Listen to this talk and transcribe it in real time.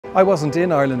I wasn't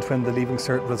in Ireland when the Leaving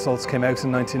Cert results came out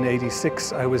in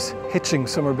 1986. I was hitching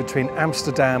somewhere between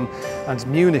Amsterdam and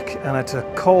Munich, and I had to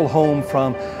call home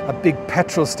from a big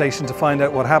petrol station to find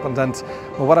out what happened, and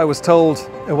well, what I was told,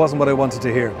 it wasn't what I wanted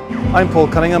to hear. I'm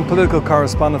Cunningham, political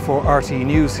correspondent for RTE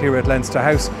News here at Leinster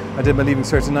House. I did my Leaving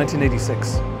Cert in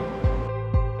 1986.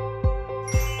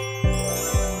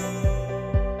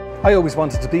 I always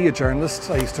wanted to be a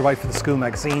journalist. I used to write for the school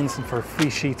magazines and for free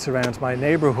sheets around my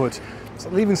neighbourhood. So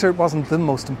Leaving Cert wasn't the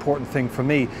most important thing for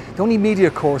me. The only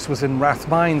media course was in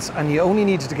Rathmines, and you only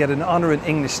needed to get an honour in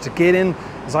English to get in.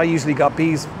 As I usually got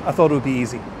B's, I thought it would be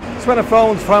easy. So when I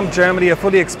phoned from Germany, I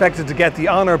fully expected to get the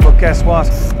honour, but guess what?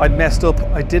 I'd messed up.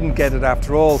 I didn't get it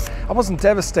after all. I wasn't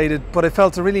devastated, but I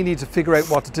felt I really need to figure out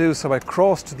what to do, so I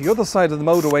crossed to the other side of the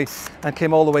motorway and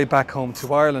came all the way back home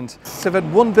to Ireland. So if I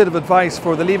had one bit of advice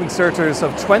for the Leaving Certers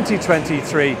of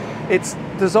 2023,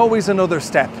 there's always another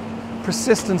step.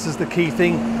 Persistence is the key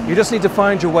thing. You just need to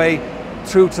find your way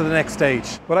through to the next stage.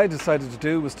 What I decided to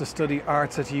do was to study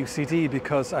arts at UCD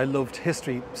because I loved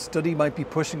history. Study might be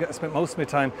pushing it. I spent most of my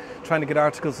time trying to get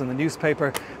articles in the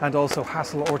newspaper and also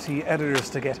hassle RTE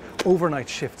editors to get overnight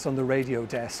shifts on the radio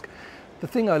desk. The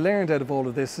thing I learned out of all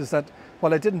of this is that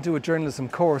while I didn't do a journalism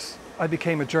course, I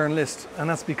became a journalist, and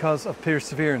that's because of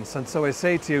perseverance. And so I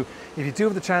say to you, if you do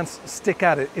have the chance, stick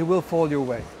at it. It will fall your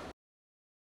way.